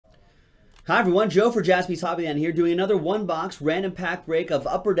Hi everyone, Joe for Jaspys Hobbyland here, doing another one-box random pack break of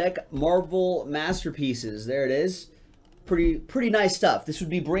Upper Deck Marvel Masterpieces. There it is. Pretty nice stuff. This would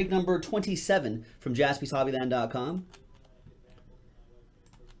be break number 27 from JaspysHobbyland.com.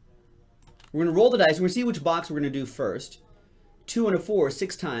 We're going to roll the dice. We're going to see which box we're going to do first. 2 and a 4,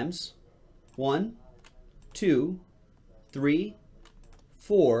 6 times. 1, 2, 3,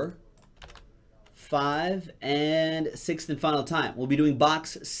 4, 5, and 6th and final time. We'll be doing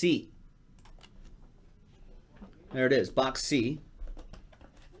box C. There it is, box C.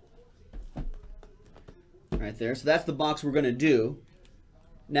 Right there. So that's the box we're going to do.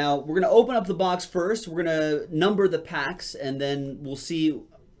 Now, we're going to open up the box first. We're going to number the packs, and then we'll see.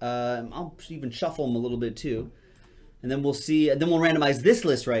 I'll even shuffle them a little bit too. And then we'll see. And then we'll randomize this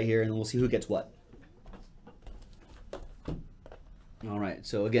list right here, and we'll see who gets what. All right.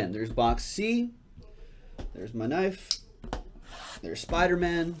 So again, there's box C. There's my knife. There's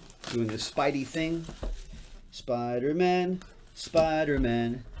Spider-Man doing the Spidey thing. Spider-Man,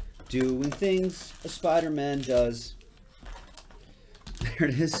 Spider-Man, doing things a Spider-Man does. There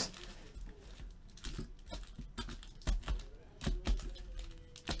it is.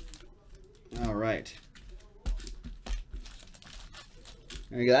 All right.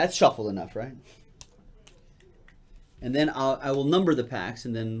 There you go. That's shuffled enough, right? And then I will number the packs,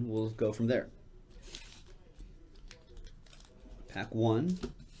 and then we'll go from there. Pack 1.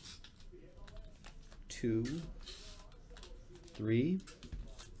 2, 3,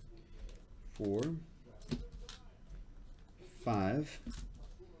 4, 5,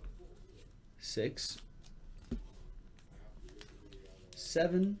 6,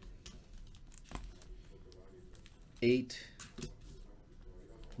 7, 8,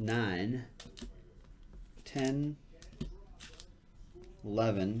 9, 10,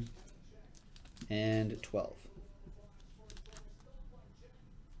 11, and 12.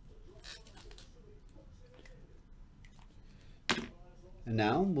 And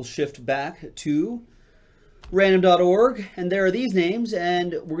now we'll shift back to random.org, and there are these names,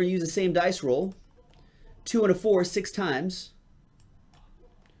 and we're going to use the same dice roll. 2 and a 4, 6 times.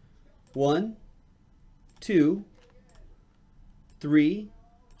 1, 2, 3,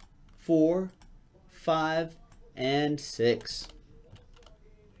 4, 5, and 6.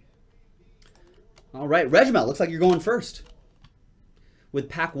 All right, Regiment, looks like you're going first with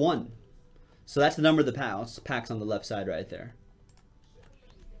pack 1. So that's the number of the packs. Packs on the left side right there.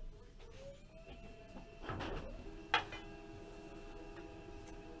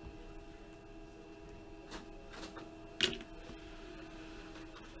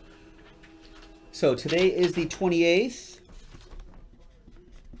 So today is the 28th.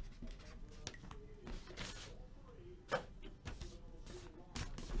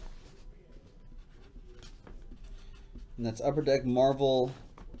 And that's Upper Deck Marvel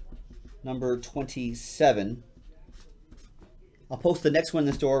number 27. I'll post the next one in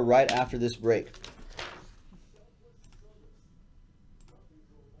the store right after this break.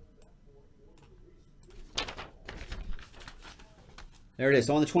 There it is.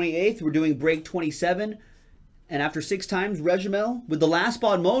 So on the 28th, we're doing break 27. And after 6 times, Regimel, with the last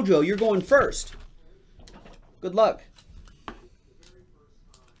spot mojo, you're going first. Good luck.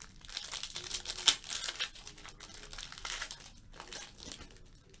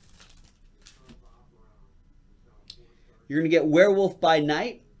 You're going to get Werewolf by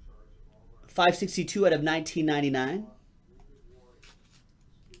Night, 562 out of 1999.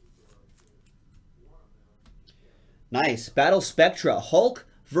 Nice. Battle Spectra. Hulk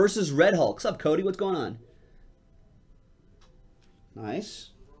versus Red Hulk. What's up, Cody? What's going on? Nice.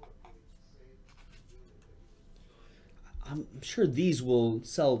 I'm sure these will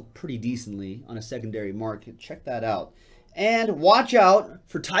sell pretty decently on a secondary market. Check that out. And watch out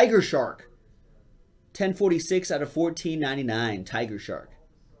for Tiger Shark. 1046 out of 1499. Tiger Shark.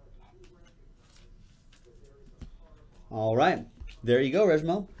 All right. There you go,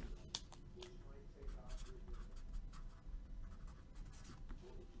 Regimo.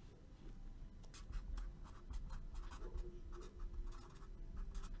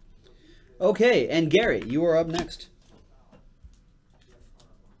 Okay, and Gary, you are up next.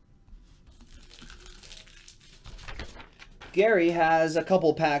 Gary has a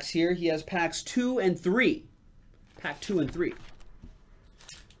couple packs here. He has packs 2 and 3. Pack 2 and 3.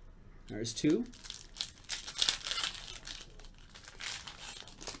 There's 2.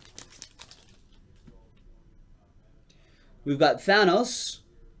 We've got Thanos,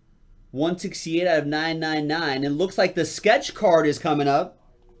 168 out of 999. It looks like the sketch card is coming up.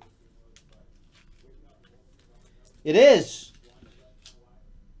 It is.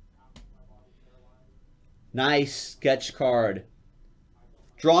 Nice sketch card.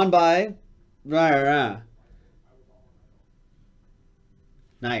 Drawn by Right.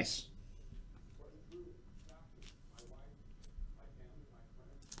 Nice.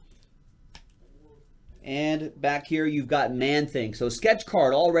 And back here, you've got Man Thing. So sketch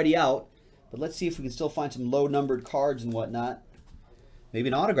card already out. But let's see if we can still find some low-numbered cards and whatnot. Maybe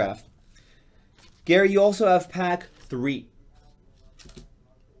an autograph. Gary, you also have pack 3.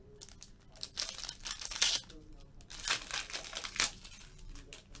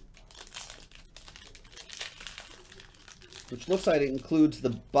 Which looks like it includes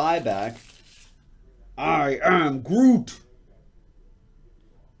the buyback. I am Groot.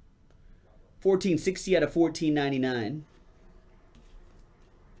 1460 out of 1499.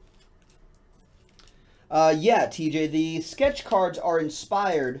 Yeah, TJ, the sketch cards are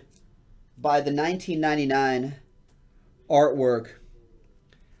inspired by the 1999 artwork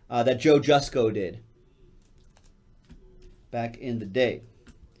that Joe Jusko did back in the day.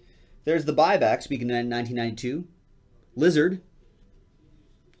 There's the buyback, speaking of 1992. Lizard.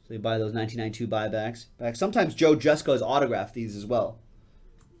 So you buy those 1992 buybacks back. Sometimes Joe Jusko has autographed these as well.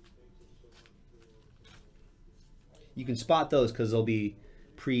 You can spot those because they'll be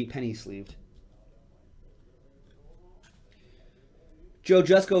pre-penny sleeved. Joe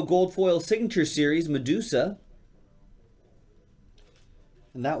Jusko Gold Foil Signature Series Medusa.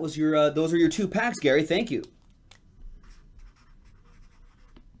 And that was your those are your 2 packs, Gary. Thank you.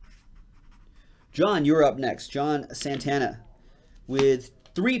 John, you're up next. John Santana with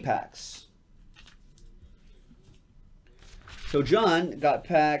 3 packs. So John got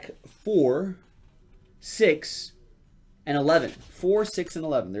pack 4, 6, and 11. 4, 6, and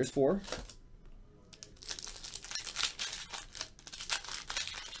 11. There's 4.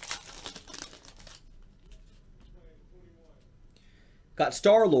 Got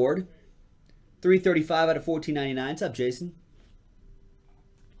Star-Lord. 335 out of 1499. What's up, Jason?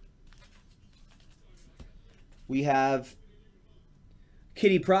 We have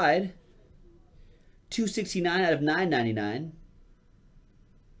Kitty Pryde. 269 out of 999.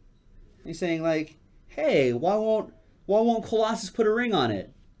 He's saying like, hey, why won't Colossus put a ring on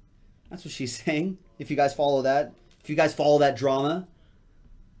it? That's what she's saying. If you guys follow that. If you guys follow that drama.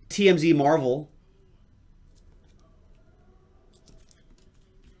 TMZ Marvel.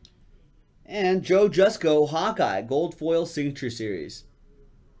 And Joe Jusko Hawkeye Gold Foil Signature Series.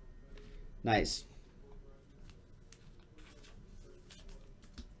 Nice.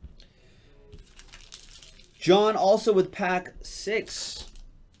 John also with pack 6.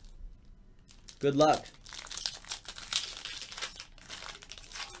 Good luck.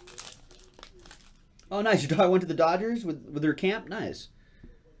 Oh, nice. Your daughter went to the Dodgers with her camp? Nice.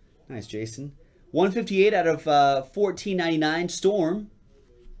 Nice, Jason. 158 out of 1499 Storm.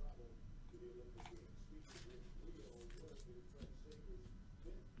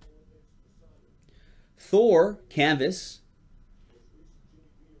 Thor Canvas.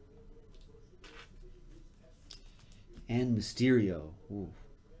 And Mysterio. Ooh.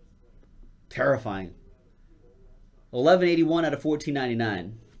 Terrifying. 1181 out of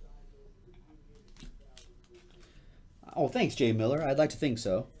 1499. Oh, thanks, Jay Miller. I'd like to think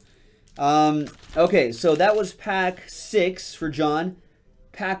so. Okay, so that was pack 6 for John.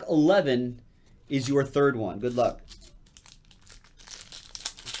 Pack 11 is your 3rd one. Good luck.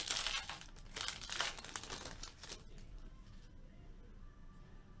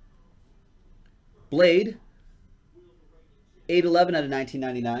 Blade. 811 out of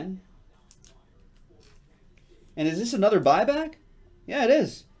 1999. And is this another buyback? Yeah, it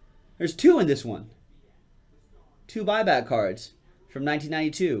is. There's 2 in this one. 2 buyback cards from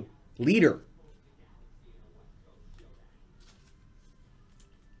 1992. Leader.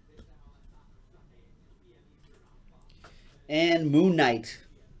 And Moon Knight.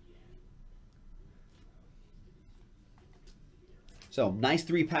 So, nice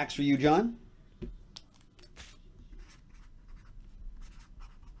 3 packs for you, John.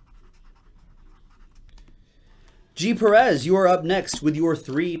 G. Perez, you are up next with your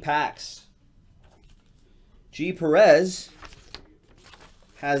 3 packs. G. Perez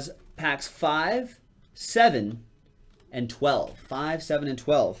has packs 5, 7, and 12. 5, 7, and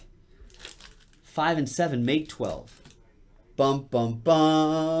 12. 5 and 7 make 12. Bum, bum,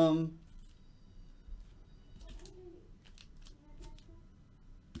 bum.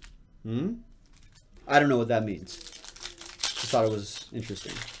 I don't know what that means. Just thought it was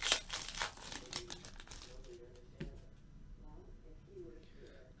interesting.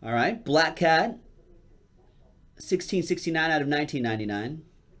 All right, Black Cat, 1669 out of 1999.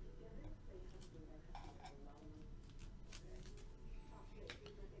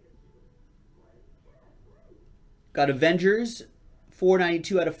 Got Avengers,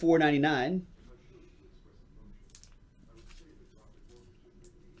 492 out of 499.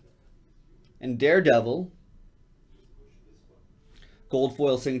 And Daredevil. Gold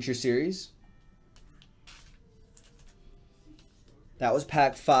foil signature series. That was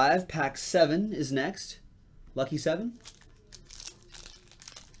pack 5. Pack 7 is next. Lucky 7.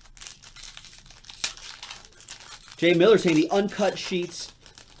 Jay Miller saying the uncut sheet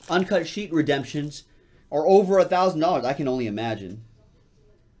redemptions are over $1,000. I can only imagine.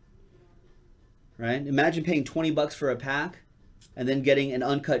 Right? Imagine paying 20 bucks for a pack and then getting an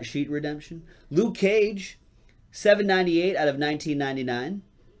uncut sheet redemption. Luke Cage, $7.98 out of $19.99.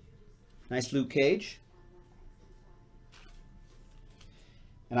 Nice Luke Cage.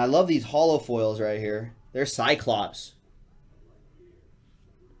 And I love these holo foils right here. They're Cyclops.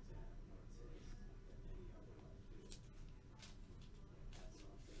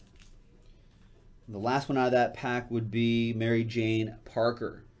 The last one out of that pack would be Mary Jane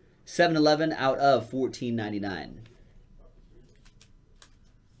Parker. 7-11 out of $14.99.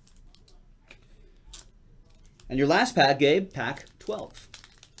 And your last pack, Gabe, pack 12.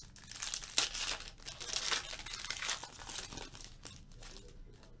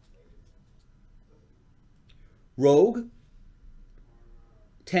 Rogue,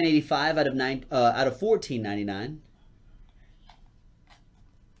 1085 out of $14.99.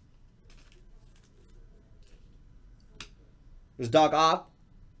 There's Dr.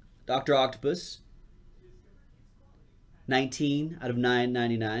 Octopus, 19 out of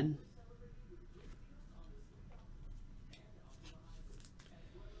 $9.99.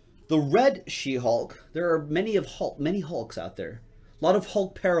 The red She-Hulk. There are many Hulks out there. A lot of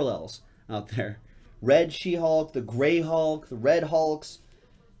Hulk parallels out there. Red She-Hulk, the Gray Hulk, the Red Hulks,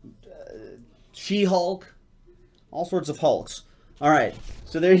 She-Hulk, all sorts of Hulks. All right,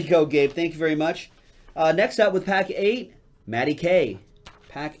 so there you go, Gabe. Thank you very much. Next up with pack 8, Matty K.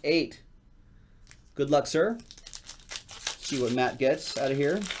 Pack 8. Good luck, sir. See what Matt gets out of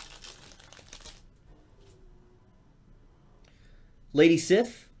here. Lady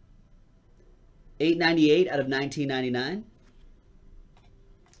Sif, $8.98 out of $19.99.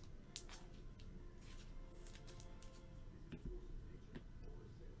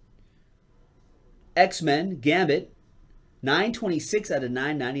 X-Men Gambit, $9.26 out of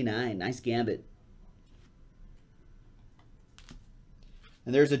 $9.99. Nice Gambit.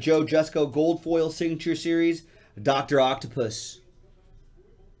 And there's a Joe Jusko Gold Foil Signature Series, Dr. Octopus.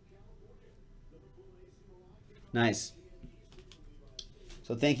 Nice.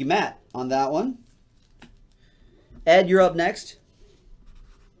 So thank you, Matt, on that one. Ed, you're up next.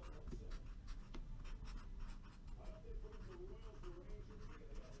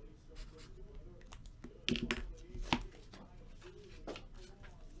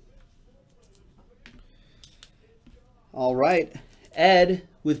 All right, Ed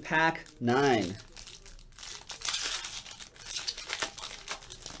with pack 9.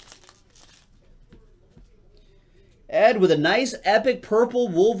 Ed with a nice epic purple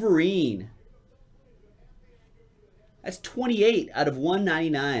Wolverine. That's 28 out of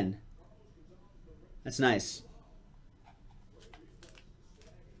 199. That's nice.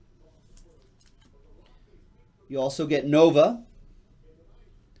 You also get Nova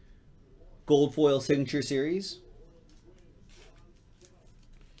Gold Foil Signature Series.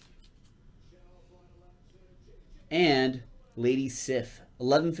 And Lady Sif,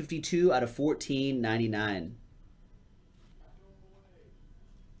 $11.52 out of $14.99.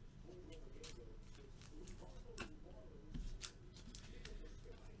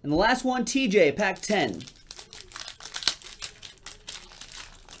 And the last one, TJ, pack 10.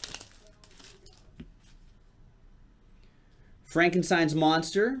 Frankenstein's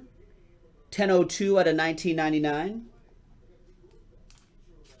Monster, $10.02 out of $19.99.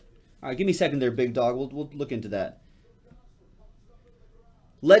 All right, give me a second there, big dog. We'll look into that.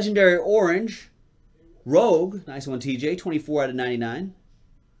 Legendary Orange, Rogue, nice one, TJ, 24 out of 99.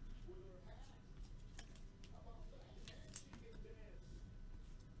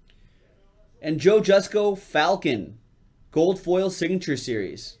 And Joe Jusko Falcon, Gold Foil Signature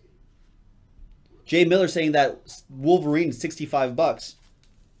Series. Jay Miller saying that Wolverine 65 bucks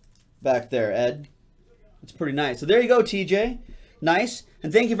back there, Ed. It's pretty nice. So there you go, TJ. Nice.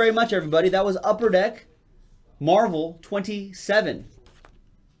 And thank you very much, everybody. That was Upper Deck Marvel 27.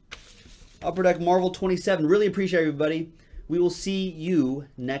 Upper Deck Marvel 27. Really appreciate everybody. We will see you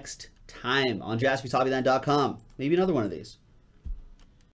next time on JaspysHobbyland.com. Maybe another one of these.